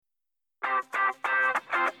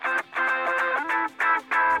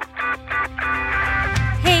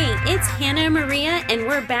Hannah and Maria, and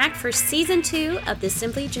we're back for Season 2 of the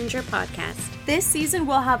Simply Ginger podcast. This season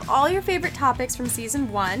will have all your favorite topics from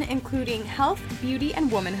Season 1, including health, beauty,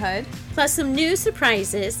 and womanhood, plus some new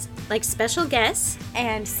surprises, like special guests,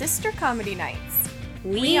 and sister comedy nights.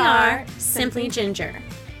 We are Simply Ginger.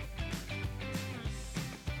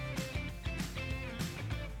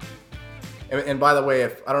 And by the way, I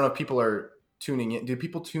don't know if people are tuning in. Do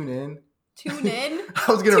people tune in? Tune in?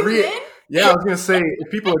 I was going to read. Yeah, I was going to say, if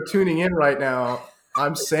people are tuning in right now,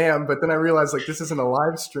 I'm Sam, but then I realized, like, this isn't a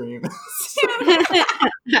live stream. Anyway,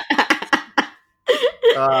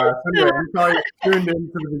 you probably tuned in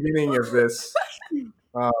to the beginning of this.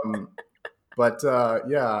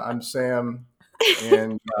 Yeah, I'm Sam,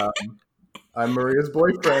 and I'm Maria's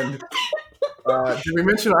boyfriend. Did we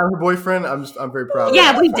mention I'm her boyfriend? I'm very proud of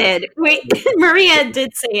that. Yeah, we did. Maria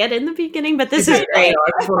did say it in the beginning, but this is great.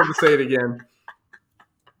 I just wanted to say it again.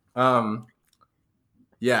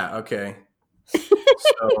 Yeah, okay.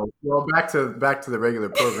 So, well, back to the regular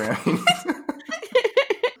programming.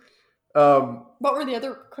 What were the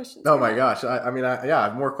other questions? Oh my gosh. I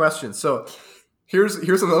have more questions. So here's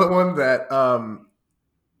another one that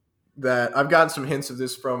I've gotten some hints of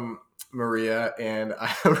this from Maria, and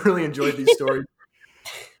I really enjoyed these stories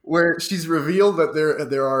where she's revealed that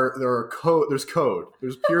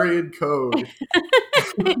there's period code.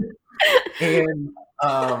 And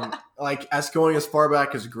like as going as far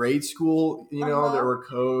back as grade school,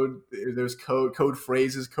 there's code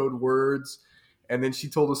phrases, code words. And then she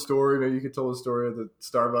told a story. Maybe you could tell a story of the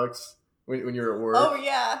Starbucks when you're at work. Oh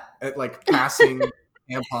yeah. At like passing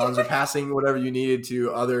tampons or passing whatever you needed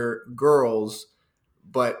to other girls.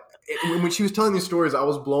 But when she was telling these stories, I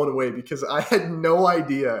was blown away because I had no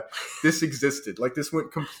idea this existed. Like this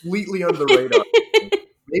went completely under the radar.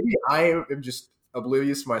 Maybe I am just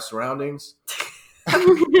oblivious to my surroundings. Women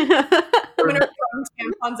are throwing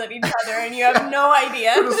tampons at each other and you have no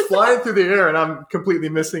idea. They're just flying through the air and I'm completely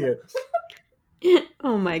missing it.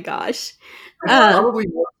 Oh my gosh. Probably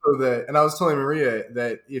more so that, and I was telling Maria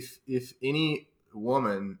that if any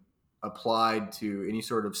woman applied to any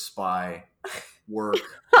sort of spy work,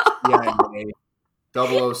 CIA,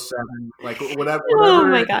 007, like whatever. Oh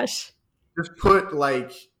my gosh. Just put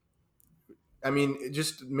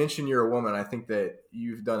just mention you're a woman. I think that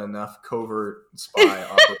you've done enough covert spy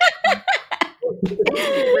operations.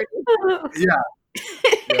 Yeah.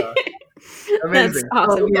 Amazing. That's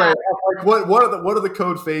awesome. Like, what are the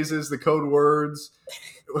code phases, the code words?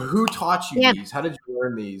 Who taught you these? How did you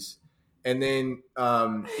learn these? And then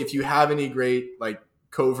if you have any great like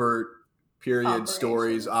covert period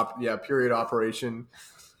stories, period operation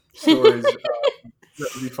stories, that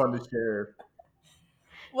would be fun to share.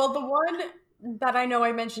 Well, the one that I know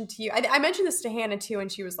I mentioned to you, I mentioned this to Hannah too,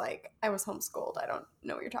 and she was like, I was homeschooled. I don't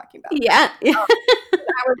know what you're talking about. Yeah. I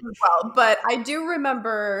was as well. But I do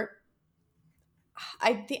remember,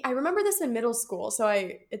 I remember this in middle school. So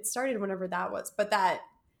it started whenever that was. But that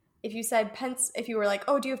if you said if you were like,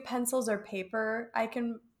 oh, do you have pencils or paper?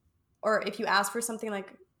 Or if you asked for something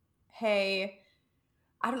like, hey,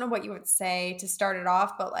 I don't know what you would say to start it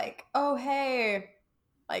off, but like, oh, hey,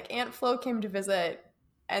 like Aunt Flo came to visit.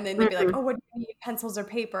 And then they'd be like, oh, what do you need, pencils or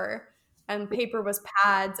paper? And paper was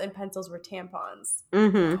pads and pencils were tampons.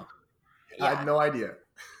 Mm-hmm. Yeah. I had no idea.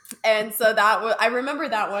 And so I remember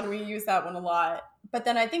that one. We used that one a lot. But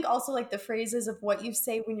then I think also like the phrases of what you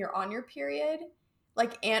say when you're on your period.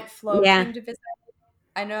 Like Aunt Flo came to visit.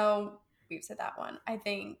 I know we've said that one. I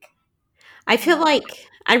think. I feel like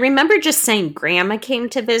I remember just saying grandma came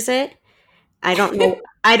to visit. I don't know.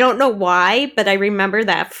 I don't know why, but I remember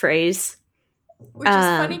that phrase. Which is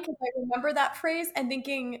funny because I remember that phrase and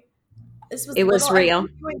thinking this was real.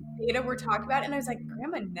 Data we're talking about, and I was like,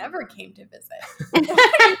 Grandma never came to visit.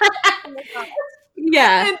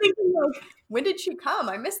 Yeah. And thinking like, when did she come?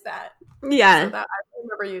 I missed that. Yeah. So I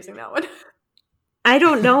remember using that one. I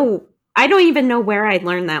don't know. I don't even know where I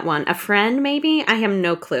learned that one. A friend, maybe? I have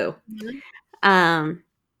no clue. Mm-hmm.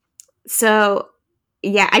 So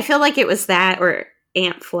yeah, I feel like it was that or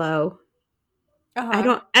Aunt Flo.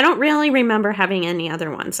 Uh-huh. I don't really remember having any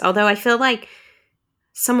other ones. Although I feel like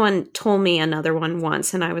someone told me another one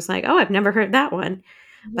once and I was like, oh, I've never heard that one.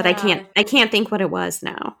 Yeah. But I can't think what it was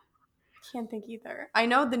now. I can't think either. I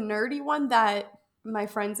know the nerdy one that my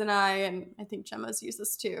friends and I think Gemma's used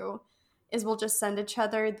this too, is we'll just send each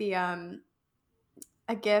other the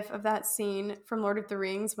a gif of that scene from Lord of the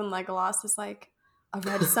Rings when Legolas is like, a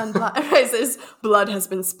red sun rises, blood has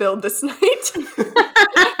been spilled this night.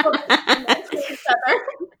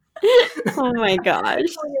 Oh my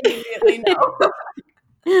gosh.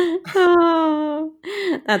 Oh,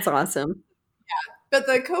 that's awesome. Yeah. But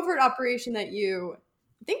the covert operation that you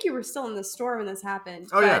think you were still in the store when this happened.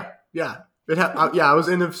 Oh, yeah. I was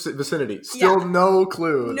in the vicinity. Still no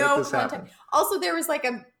clue that this happened. Also, there was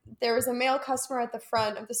a male customer at the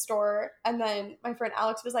front of the store, and then my friend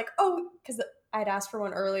Alex was like, oh, because I'd asked for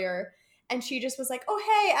one earlier, and she just was like, oh,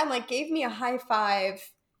 hey, and like gave me a high five,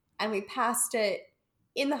 and we passed it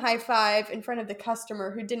in the high five in front of the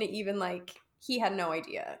customer who didn't even like, he had no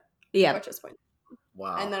idea. Yeah. Which is point.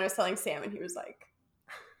 Wow. And then I was telling Sam, and he was like,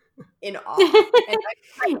 in awe.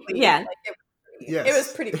 And yeah. Like, it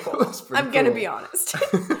was pretty cool. I'm going to be honest.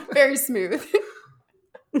 Very smooth.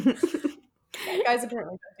 Guys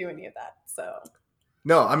apparently don't do any of that. So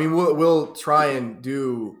no, I mean we'll try and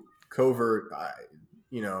do covert,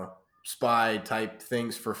 spy type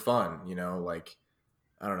things for fun. Like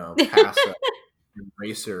I don't know, pass a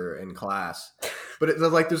eraser in class, but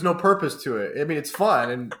there's no purpose to it. I mean, it's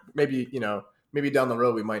fun, and maybe down the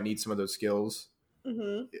road we might need some of those skills.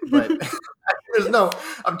 Mm-hmm. But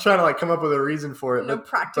I'm trying to like come up with a reason for it. No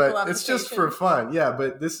practical but it's just for fun. Yeah,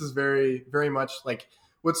 but this is very, very much like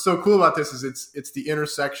what's so cool about this is it's the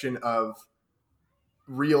intersection of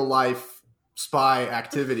real life spy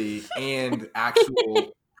activity and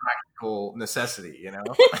actual practical necessity,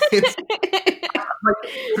 It's, like,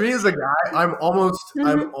 me as a guy, I'm almost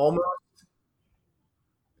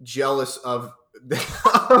jealous of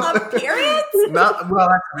periods? Not well,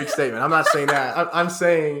 that's a big statement. I'm not saying that. I'm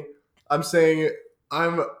saying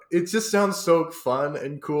it just sounds so fun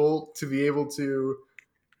and cool to be able to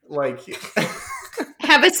like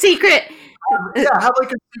have a secret. Have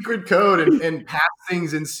like a secret code and pass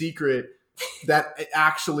things in secret that it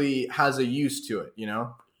actually has a use to it,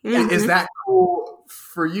 Mm-hmm. Is that cool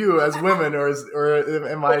for you as women, or is this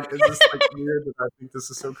like weird that I think this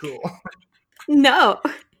is so cool? No.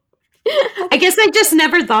 I guess I just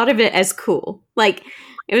never thought of it as cool. Like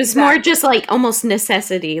it was more just like almost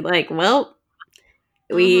necessity. Like, well,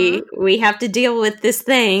 we have to deal with this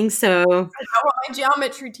thing, so I want my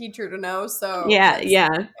geometry teacher to know. So yeah.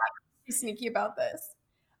 Be sneaky about this.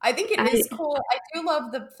 I think it is cool. I do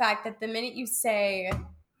love the fact that the minute you say,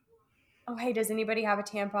 "Oh, hey, does anybody have a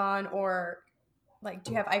tampon?" or like,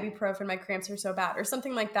 "Do you have ibuprofen? My cramps are so bad," or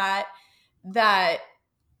something like that, that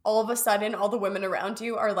all of a sudden all the women around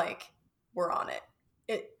you are like, we're on it.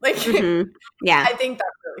 Yeah. I think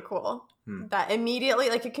that's really cool. That immediately,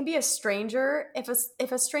 like, it can be a stranger. If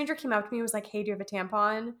a stranger came up to me and was like, hey, do you have a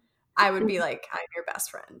tampon? I would be like, I'm your best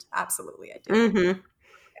friend. Absolutely, I do. Mm-hmm.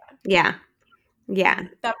 Yeah.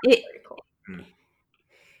 That's very cool.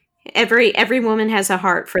 Every woman has a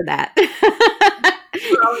heart for that.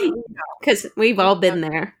 Because we've all been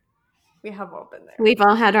there. We have all been there. We've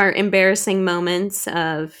all had our embarrassing moments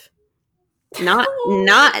of not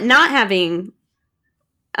having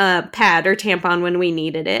a pad or tampon when we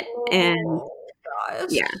needed it, and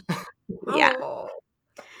yeah.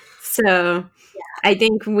 So I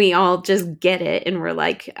think we all just get it, and we're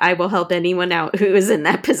like, I will help anyone out who is in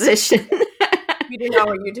that position. We do not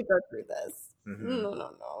want you to go through this. Mm-hmm.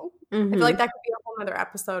 No. Mm-hmm. I feel like that could be a whole other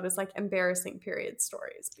episode. Is like embarrassing period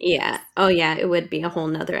stories. Yeah. Oh yeah, it would be a whole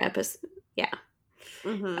nother episode. Yeah.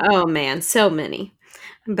 Mm-hmm. Oh man, so many.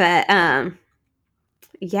 But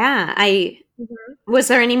was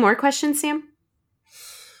there any more questions, Sam?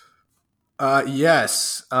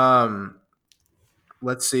 Yes.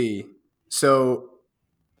 Let's see. So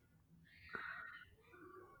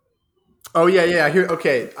here,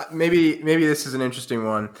 okay. Maybe this is an interesting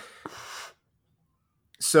one.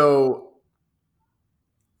 So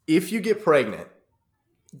if you get pregnant,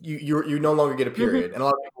 you no longer get a period. Mm-hmm. And a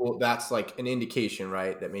lot of people, that's like an indication,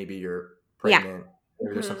 right? That maybe you're pregnant.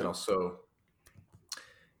 Maybe there's something else. So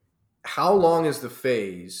how long is the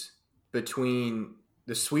phase between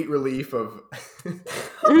the sweet relief of I'm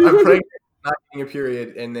pregnant, not getting a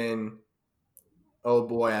period, and then, oh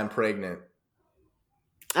boy, I'm pregnant?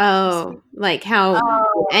 Oh, like how,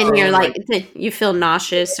 and you're like, you feel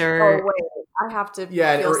nauseous or... Oh, wait, I have to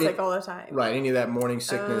feel sick all the time. Right, any of that morning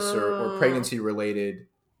sickness or pregnancy-related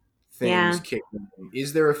things kick in.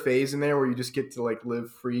 Is there a phase in there where you just get to like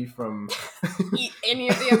live free from... Eat any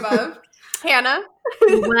of the above? Hannah?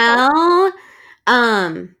 Well,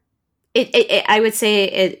 I would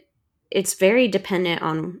say it's very dependent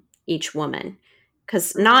on each woman,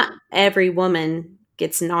 because not every woman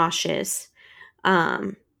gets nauseous.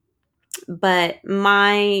 But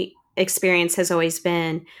my experience has always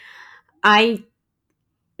been,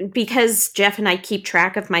 because Jeff and I keep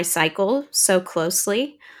track of my cycle so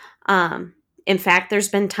closely. In fact, there's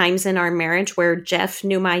been times in our marriage where Jeff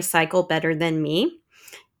knew my cycle better than me.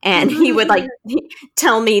 And he would like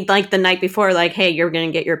tell me like the night before, like, hey, you're going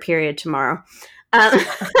to get your period tomorrow.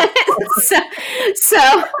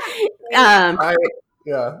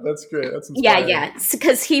 Yeah, that's great. That's Yeah, inspiring. yeah,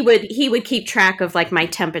 because he would keep track of like my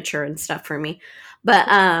temperature and stuff for me. But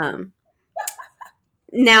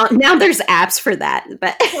now there's apps for that.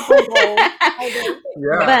 But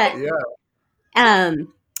Yeah, but yeah.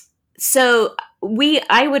 So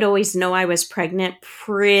I would always know I was pregnant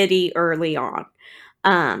pretty early on.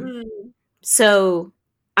 So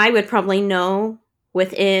I would probably know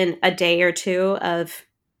within a day or two of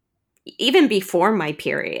even before my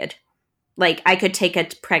period. Like I could take a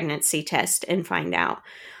pregnancy test and find out.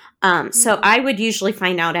 So I would usually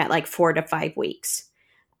find out at like 4 to 5 weeks,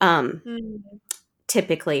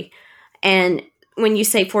 typically. And when you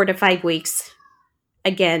say 4 to 5 weeks,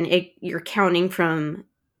 again, you're counting from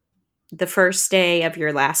the first day of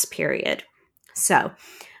your last period. So,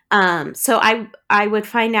 I would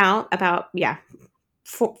find out about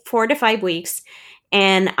 4 to 5 weeks,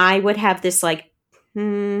 and I would have this like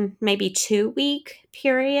maybe 2 week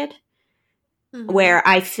period where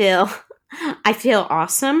I feel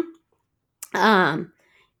awesome.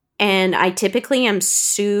 And I typically am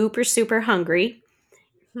super super hungry,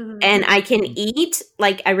 and I can eat.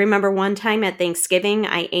 Like I remember one time at Thanksgiving,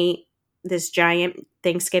 I ate this giant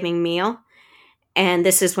Thanksgiving meal, and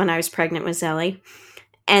this is when I was pregnant with Zelly.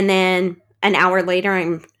 And then an hour later,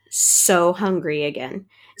 I'm so hungry again.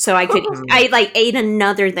 So I like ate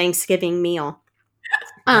another Thanksgiving meal.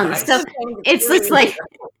 So it's this like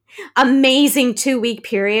amazing 2 week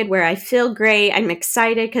period where I feel great. I'm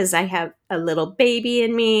excited because I have a little baby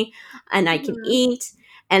in me and I can eat.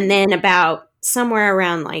 And then about somewhere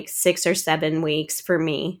around like 6 or 7 weeks for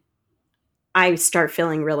me, I start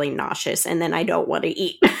feeling really nauseous and then I don't want to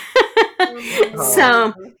eat.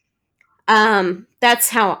 So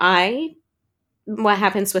that's what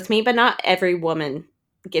happens with me, but not every woman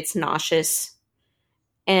gets nauseous,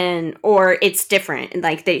 and or it's different.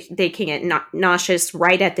 Like they can get nauseous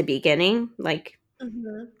right at the beginning, like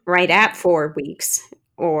right at 4 weeks,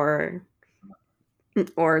 or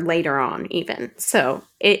later on even. So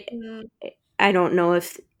I don't know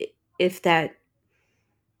if that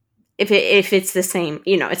if it's the same.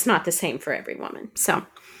 It's not the same for every woman. So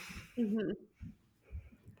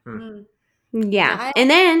yeah, and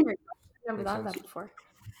then never thought of that before.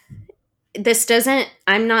 This doesn't.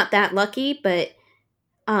 I'm not that lucky, but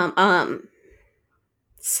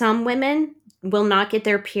some women will not get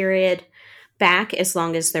their period back as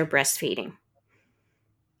long as they're breastfeeding.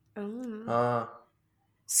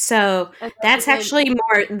 So that's actually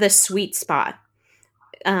more the sweet spot.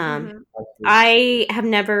 I have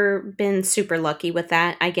never been super lucky with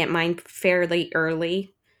that. I get mine fairly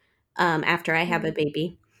early after I have a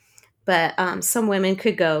baby. But some women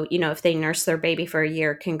could go, if they nurse their baby for a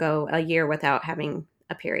year, can go a year without having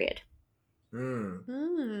a period.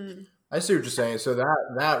 I see what you're saying. So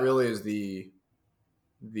that really is the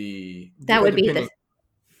that would be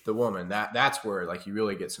the woman. That's where like you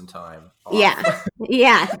really get some time off.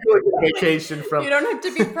 Yeah. Vacation from. You don't have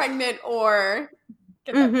to be pregnant or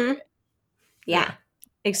get that period. Yeah,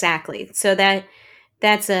 exactly. So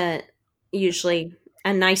that's usually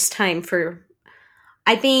a nice time for.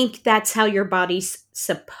 I think that's how your body's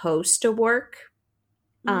supposed to work.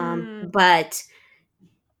 But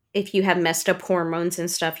if you have messed up hormones and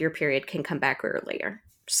stuff, your period can come back earlier.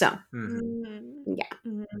 So, yeah.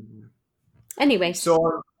 Anyway.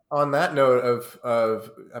 So on that note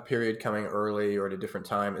of a period coming early or at a different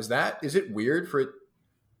time, is it weird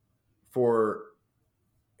for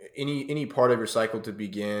any part of your cycle to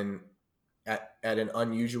begin at an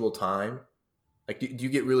unusual time? Like, do you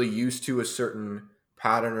get really used to a certain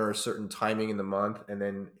pattern or a certain timing in the month, and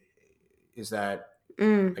then is that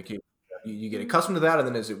like you get accustomed to that, and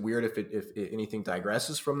then is it weird if anything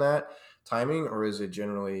digresses from that timing, or is it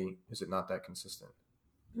not that consistent?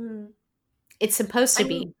 It's supposed to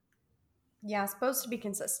be. Yeah, it's supposed to be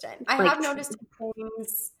consistent. I have noticed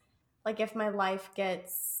things like if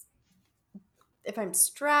I'm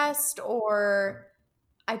stressed, or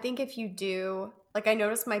I think if you do, like I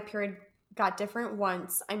noticed my period got different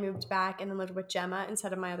once I moved back and then lived with Gemma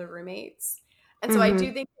instead of my other roommates. And so I do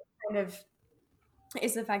think it kind of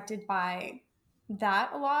is affected by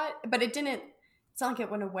that a lot, but it's not like it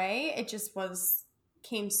went away. It just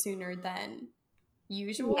came sooner than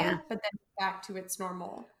usual, but then back to its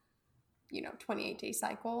normal, 28-day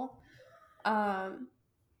cycle.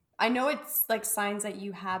 I know it's like signs that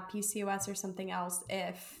you have PCOS or something else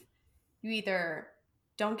if you either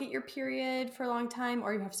don't get your period for a long time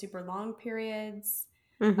or you have super long periods.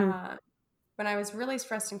 When I was really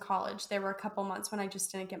stressed in college, there were a couple months when I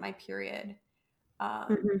just didn't get my period,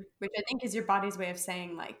 which I think is your body's way of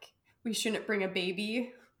saying like, we shouldn't bring a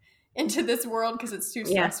baby into this world because it's too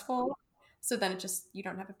stressful. So then you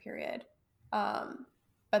don't have a period.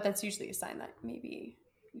 but that's usually a sign that maybe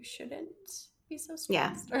you shouldn't be so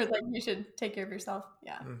Yeah. stressed, or like you should take care of yourself.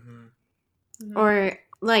 Yeah. Or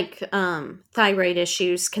like thyroid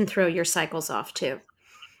issues can throw your cycles off too.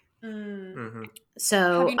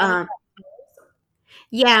 So Have you noticed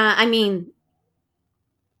yeah, I mean,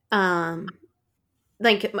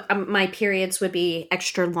 like my periods would be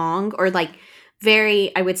extra long or like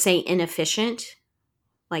very, I would say, inefficient.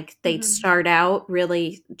 Like they'd start out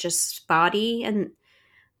really just spotty and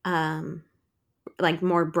like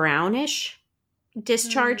more brownish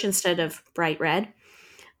discharge instead of bright red.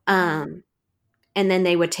 And then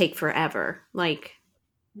they would take forever, like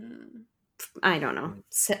I don't know,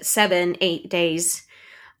 7-8 days,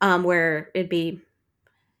 where it'd be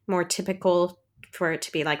more typical for it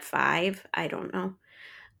to be like 5. I don't know.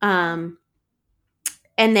 And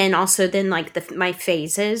then also then like my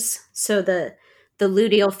phases. So the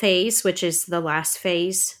luteal phase, which is the last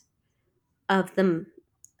phase of the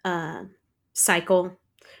cycle,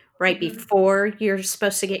 right before you're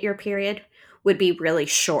supposed to get your period, would be really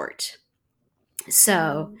short.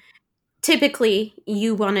 So typically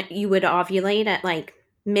you would ovulate at like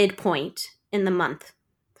midpoint in the month,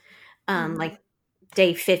 like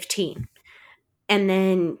day 15, and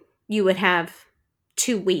then you would have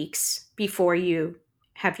 2 weeks before you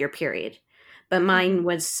have your period. But mine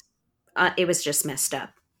was it was just messed up,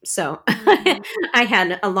 so I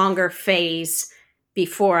had a longer phase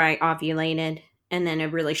before I ovulated and then a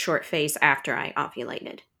really short phase after I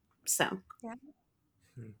ovulated. So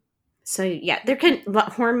yeah, there can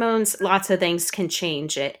hormones, lots of things can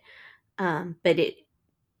change it, but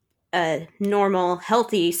a normal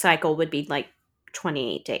healthy cycle would be like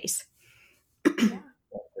 28 days.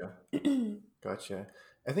 Gotcha.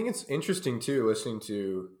 I think it's interesting too, listening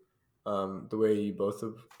to the way you both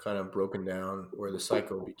have kind of broken down where the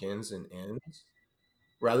cycle begins and ends,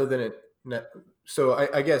 rather than it. So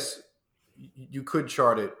I guess you could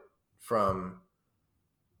chart it from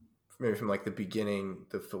maybe from like the beginning,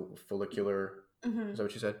 the follicular. Is that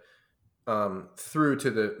what you said? Through to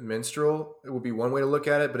the menstrual, it would be one way to look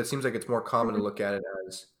at it, but it seems like it's more common to look at it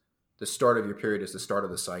as the start of your period is the start of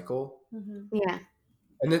the cycle. Yeah.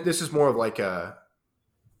 And this is more of like a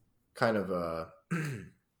kind of a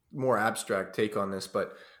more abstract take on this,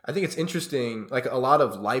 but I think it's interesting. Like a lot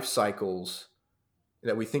of life cycles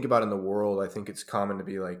that we think about in the world, I think it's common to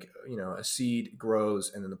be like, a seed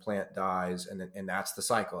grows and then the plant dies, and that's the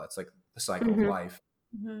cycle. That's like the cycle of life,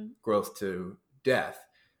 growth to death.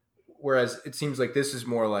 Whereas it seems like this is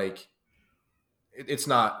more like it's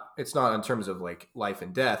not in terms of like life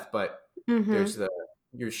and death, but there's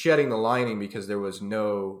you're shedding the lining because there was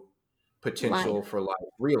no potential for life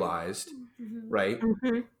realized, right?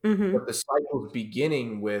 But the cycle's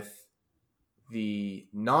beginning with the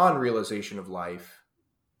non-realization of life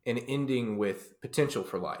and ending with potential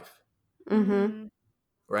for life,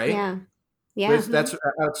 right? Yeah.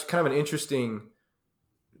 That's kind of an interesting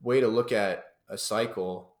way to look at a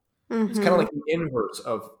cycle. It's kind of like the inverse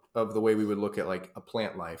of the way we would look at like a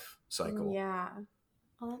plant life cycle. Yeah.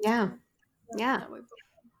 Oh, yeah. Cool. Yeah.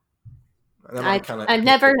 I I've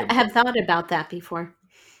never have thought about that before.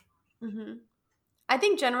 I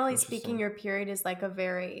think generally speaking, your period is like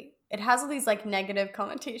it has all these like negative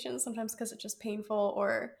connotations sometimes because it's just painful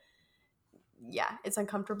or it's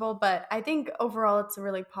uncomfortable. But I think overall it's a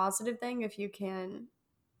really positive thing if you can,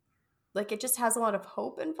 like, it just has a lot of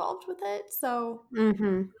hope involved with it. So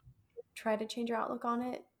try to change your outlook on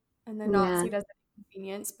it and then not see it as an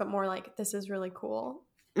inconvenience, but more like this is really cool.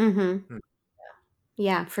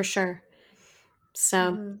 Yeah, for sure.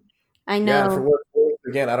 So I know.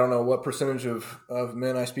 Again, I don't know what percentage of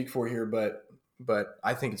men I speak for here, but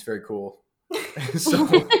I think it's very cool. So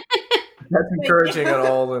that's encouraging at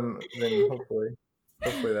all, then hopefully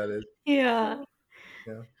that is. Yeah.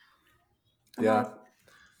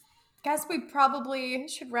 Guess we probably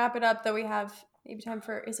should wrap it up, though we have maybe time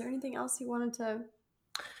for, is there anything else you wanted to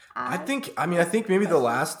add? I think maybe the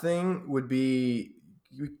last thing would be,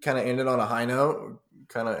 you kind of ended on a high note,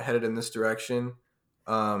 kind of headed in this direction,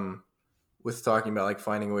 with talking about like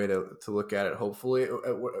finding a way to look at it. Hopefully,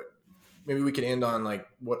 maybe we could end on like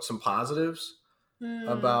what some positives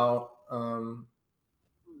about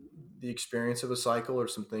the experience of a cycle, or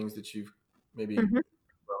some things that you've maybe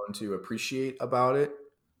grown to appreciate about it.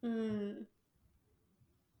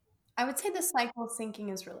 I would say the cycle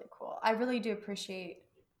syncing is really cool. I really do appreciate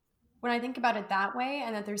when I think about it that way,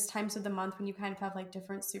 and that there's times of the month when you kind of have like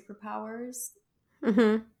different superpowers.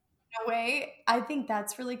 In a way, I think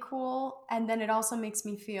that's really cool. And then it also makes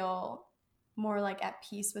me feel more like at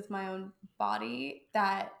peace with my own body,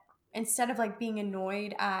 that instead of like being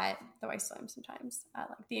annoyed at, though I still am sometimes, at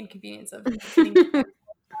like the inconvenience of getting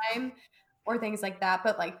time or things like that,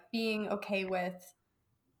 but like being okay with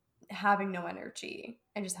having no energy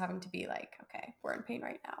and just having to be like, okay, we're in pain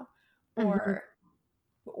right now.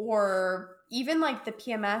 Or even like the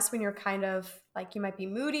PMS, when you're kind of like, you might be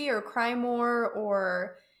moody or cry more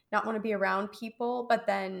or not want to be around people. But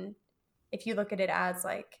then if you look at it as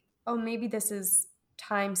like, oh, maybe this is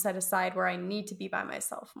time set aside where I need to be by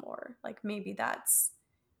myself more. Like maybe that's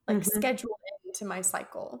like scheduled into my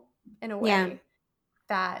cycle in a way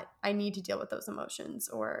that I need to deal with those emotions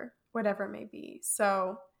or whatever it may be.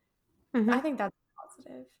 So I think that's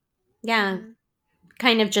positive. Yeah.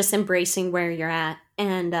 Kind of just embracing where you're at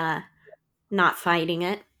and not fighting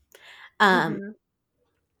it. I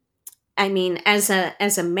mean, as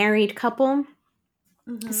a married couple,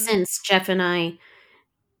 since Jeff and I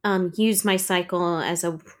use my cycle as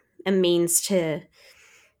a means to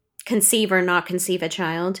conceive or not conceive a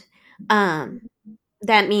child,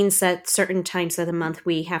 that means that certain times of the month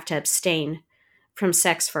we have to abstain from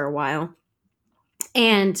sex for a while.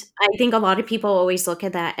 And I think a lot of people always look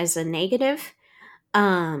at that as a negative.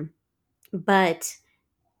 But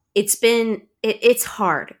it's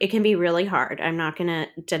hard. It can be really hard. I'm not going to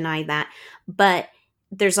deny that. But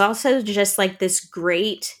there's also just like this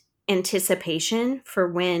great anticipation for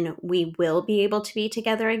when we will be able to be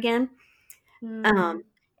together again. And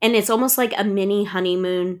it's almost like a mini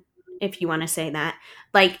honeymoon, if you want to say that,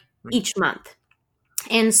 like each month.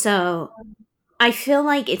 And so I feel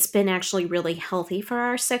like it's been actually really healthy for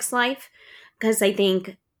our sex life, because I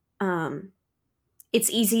think it's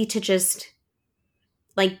easy to just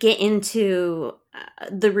like get into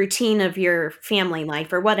the routine of your family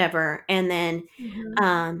life or whatever, and then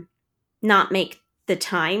not make the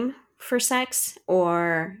time for sex,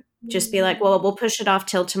 or just be like, well, we'll push it off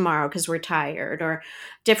till tomorrow because we're tired, or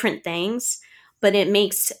different things. But it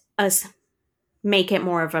makes us make it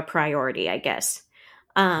more of a priority, I guess.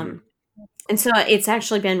 And so it's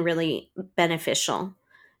actually been really beneficial.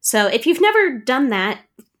 So if you've never done that,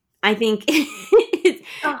 I think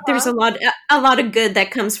there's a lot of good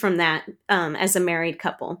that comes from that as a married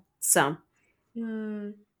couple. So,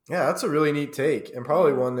 yeah, that's a really neat take, and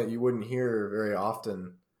probably one that you wouldn't hear very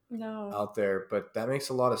often out there. But that makes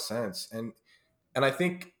a lot of sense, and I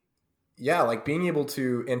think, yeah, like being able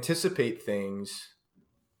to anticipate things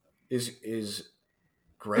is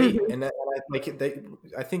great, and I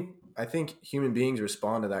think human beings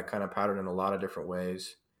respond to that kind of pattern in a lot of different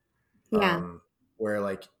ways. Yeah. Where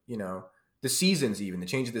like, you know, the seasons, even the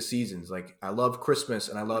change of the seasons, like I love Christmas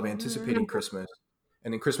and I love anticipating Christmas,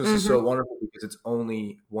 and then Christmas is so wonderful because it's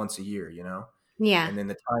only once a year, you know? Yeah. And then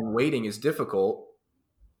the time waiting is difficult.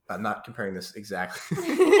 I'm not comparing this exactly.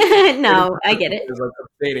 No, I get it. It's like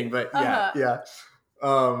dating, but yeah.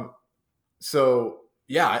 So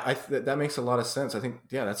yeah, that makes a lot of sense. I think,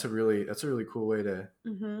 yeah, that's a really cool way to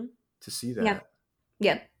see that. Yeah.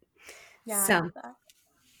 Yep. Yeah. So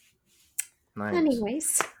nice.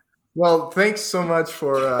 Anyways. Well, thanks so much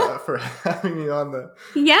for having me on the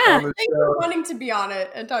Thanks for wanting to be on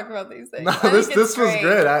it and talk about these things. No, this was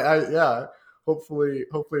great. I hopefully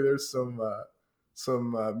there's some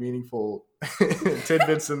meaningful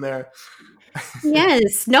tidbits in there.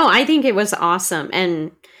 Yes. No, I think it was awesome,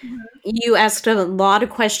 and you asked a lot of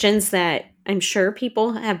questions that I'm sure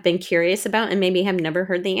people have been curious about and maybe have never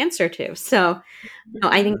heard the answer to. So, no,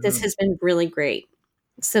 I think this has been really great.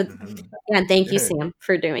 So, yeah, thank you, Sam,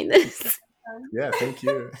 for doing this. Yeah, thank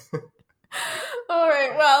you. All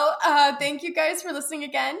right. Well, thank you guys for listening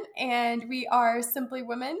again. And we are Simply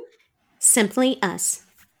Women. Simply us.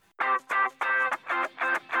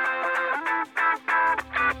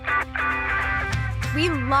 We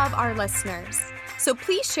love our listeners. So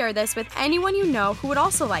please share this with anyone you know who would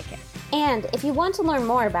also like it. And if you want to learn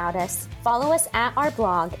more about us, follow us at our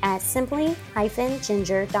blog at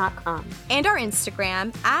simply-ginger.com. And our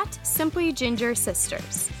Instagram at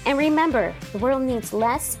simplygingersisters. And remember, the world needs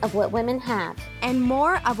less of what women have and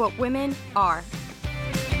more of what women are.